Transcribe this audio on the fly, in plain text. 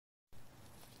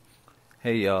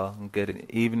Hey y'all, good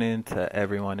evening to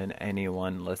everyone and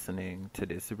anyone listening to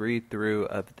this read through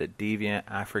of the Deviant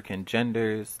African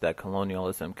Genders that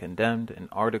Colonialism Condemned, an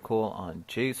article on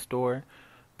JSTOR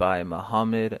by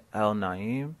Muhammad El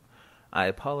Naim. I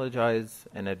apologize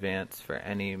in advance for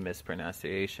any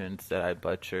mispronunciations that I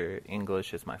butcher.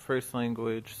 English is my first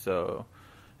language, so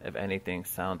if anything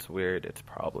sounds weird, it's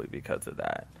probably because of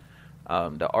that.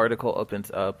 The article opens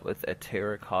up with a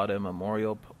terracotta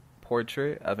memorial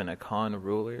portrait of an Akan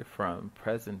ruler from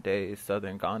present-day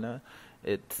southern Ghana.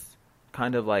 It's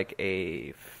kind of like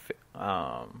a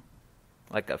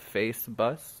face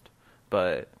bust,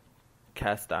 but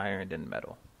cast ironed in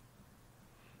metal.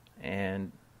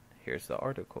 And here's the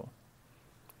article.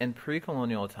 In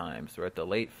pre-colonial times, wrote the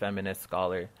late feminist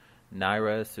scholar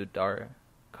Naira Sudar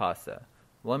Kasa,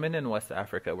 women in West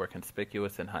Africa were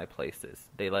conspicuous in high places.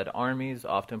 They led armies,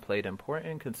 often played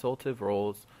important consultative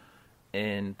roles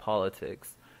in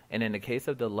politics, and in the case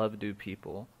of the Lovedu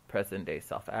people, present-day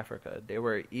South Africa, they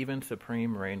were even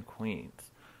supreme reign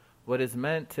queens. What is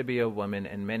meant to be a woman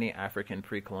in many African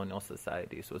pre-colonial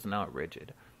societies was not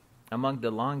rigid. Among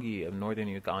the Langi of northern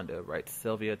Uganda, writes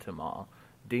Sylvia Tamal,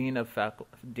 Dean of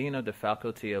the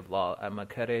Faculty of Law at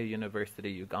Makerere University,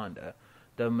 Uganda,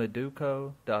 the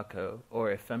Maduko Dako,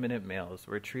 or effeminate males,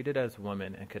 were treated as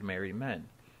women and could marry men.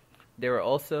 There were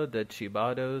also the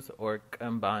Chibados or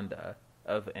Kambanda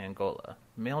of Angola,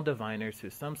 male diviners who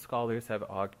some scholars have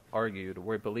argued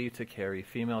were believed to carry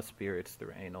female spirits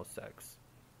through anal sex.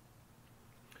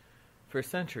 For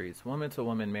centuries,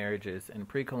 woman-to-woman marriages in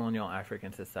pre-colonial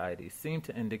African societies seemed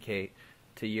to indicate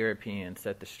to Europeans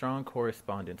that the strong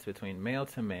correspondence between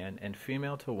male-to-man and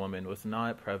female-to-woman was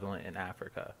not prevalent in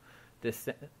Africa.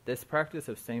 This practice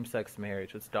of same-sex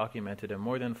marriage was documented in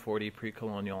more than 40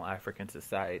 pre-colonial African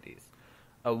societies.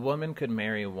 A woman could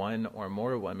marry one or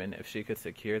more women if she could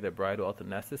secure the bride wealth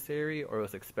necessary or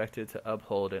was expected to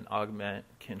uphold and augment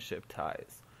kinship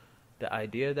ties. The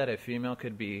idea that a female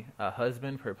could be a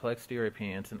husband perplexed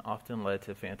Europeans and often led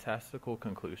to fantastical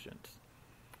conclusions.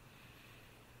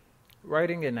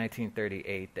 Writing in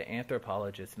 1938, the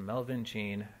anthropologist Melvin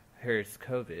Jean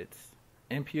Herskovits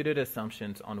imputed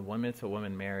assumptions on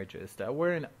women-to-women marriages that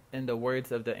were, in the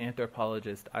words of the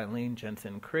anthropologist Eileen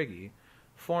Jensen Craigie,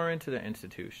 foreign to the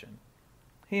institution.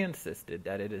 He insisted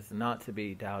that it is not to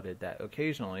be doubted that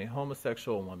occasionally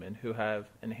homosexual women who have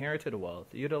inherited wealth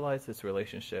utilize this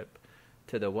relationship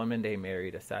to the woman they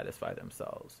marry to satisfy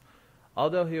themselves.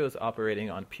 Although he was operating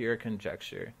on pure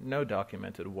conjecture, no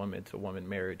documented woman-to-woman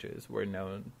marriages were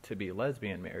known to be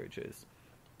lesbian marriages.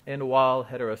 And while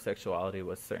heterosexuality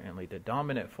was certainly the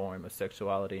dominant form of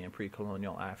sexuality in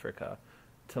pre-colonial Africa,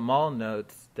 Tamal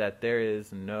notes that there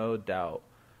is no doubt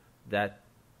that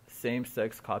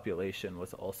same-sex copulation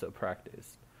was also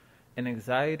practiced. An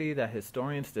anxiety that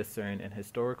historians discern in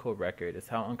historical record is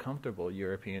how uncomfortable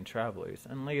European travelers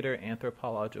and later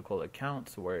anthropological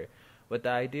accounts were with the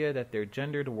idea that their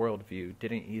gendered worldview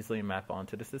didn't easily map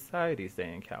onto the societies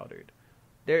they encountered.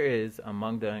 There is,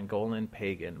 among the Angolan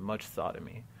pagan, much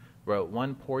sodomy, wrote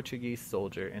one Portuguese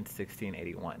soldier in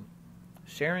 1681,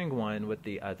 sharing one with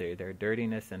the other their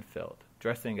dirtiness and filth,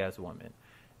 dressing as women,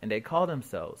 and they call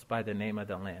themselves by the name of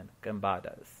the land,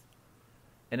 Gambadas.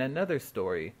 In another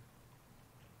story,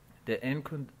 the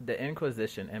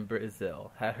Inquisition in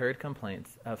Brazil had heard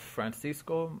complaints of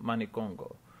Francisco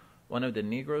Manicongo, one of the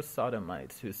Negro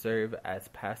sodomites who served as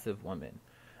passive women,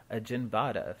 a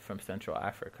Jinbada from Central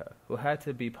Africa, who had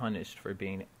to be punished for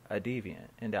being a deviant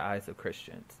in the eyes of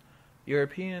Christians.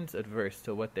 Europeans adverse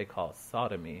to what they call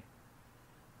sodomy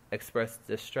expressed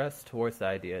distress towards the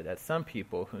idea that some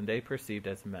people whom they perceived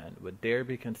as men would dare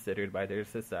be considered by their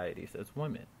societies as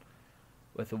women,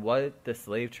 with what the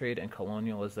slave trade and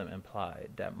colonialism implied,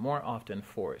 that more often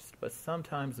forced, but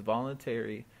sometimes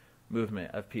voluntary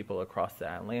movement of people across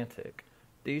the Atlantic,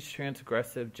 these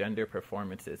transgressive gender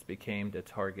performances became the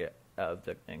target of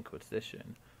the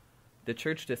Inquisition. The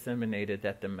church disseminated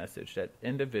the message that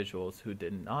individuals who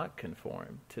did not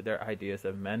conform to their ideas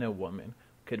of men and women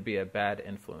could be a bad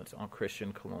influence on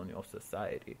Christian colonial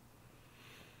society.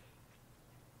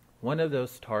 One of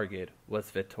those targeted was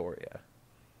Victoria.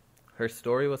 Her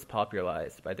story was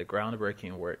popularized by the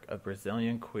groundbreaking work of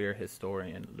Brazilian queer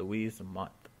historian Luiz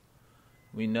Mott.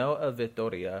 We know of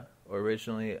Victoria,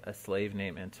 originally a slave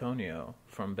named Antonio,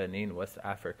 from Benin, West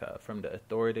Africa, from the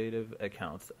authoritative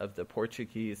accounts of the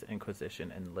Portuguese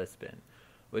Inquisition in Lisbon,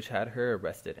 which had her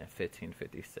arrested in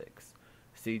 1556.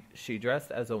 She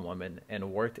dressed as a woman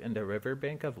and worked in the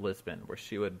riverbank of Lisbon, where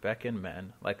she would beckon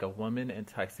men like a woman,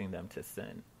 enticing them to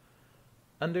sin.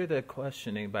 Under the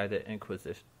questioning by the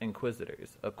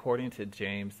inquisitors, according to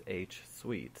James H.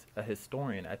 Sweet, a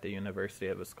historian at the University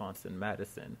of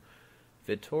Wisconsin-Madison,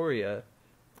 Victoria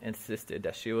insisted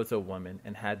that she was a woman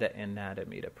and had the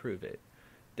anatomy to prove it.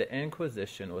 The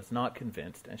Inquisition was not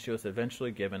convinced, and she was eventually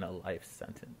given a life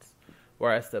sentence.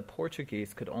 Whereas the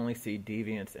Portuguese could only see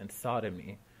deviance and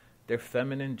sodomy, their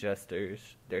feminine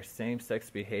gestures, their same-sex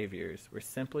behaviors were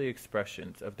simply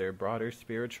expressions of their broader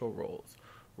spiritual roles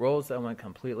that went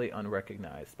completely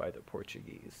unrecognized by the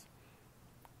Portuguese.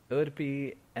 It would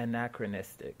be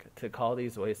anachronistic to call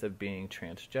these ways of being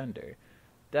transgender.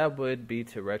 That would be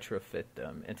to retrofit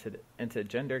them into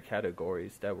gender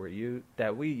categories that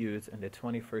we use in the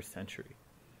 21st century.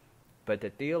 But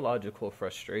the theological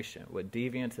frustration with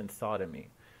deviance and sodomy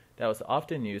that was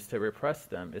often used to repress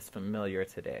them is familiar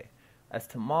today. As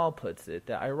Tamal puts it,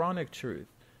 the ironic truth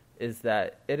is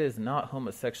that it is not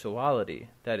homosexuality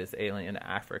that is alien in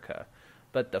Africa,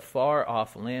 but the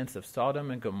far-off lands of Sodom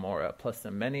and Gomorrah, plus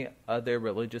the many other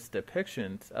religious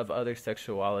depictions of other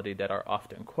sexuality that are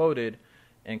often quoted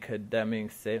in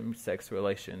condemning same-sex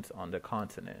relations on the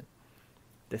continent.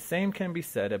 The same can be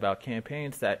said about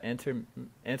campaigns that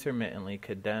intermittently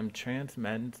condemn trans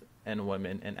men and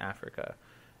women in Africa.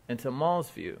 In Tamal's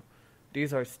view,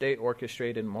 these are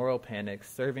state-orchestrated moral panics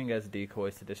serving as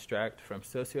decoys to distract from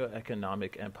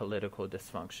socioeconomic and political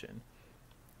dysfunction.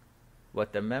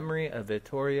 What the memory of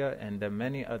Victoria and the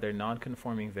many other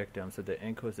non-conforming victims of the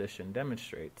Inquisition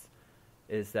demonstrates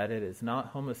is that it is not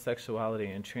homosexuality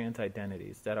and trans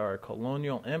identities that are a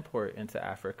colonial import into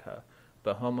Africa,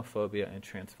 but homophobia and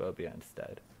transphobia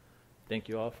instead. Thank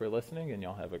you all for listening, and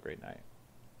y'all have a great night.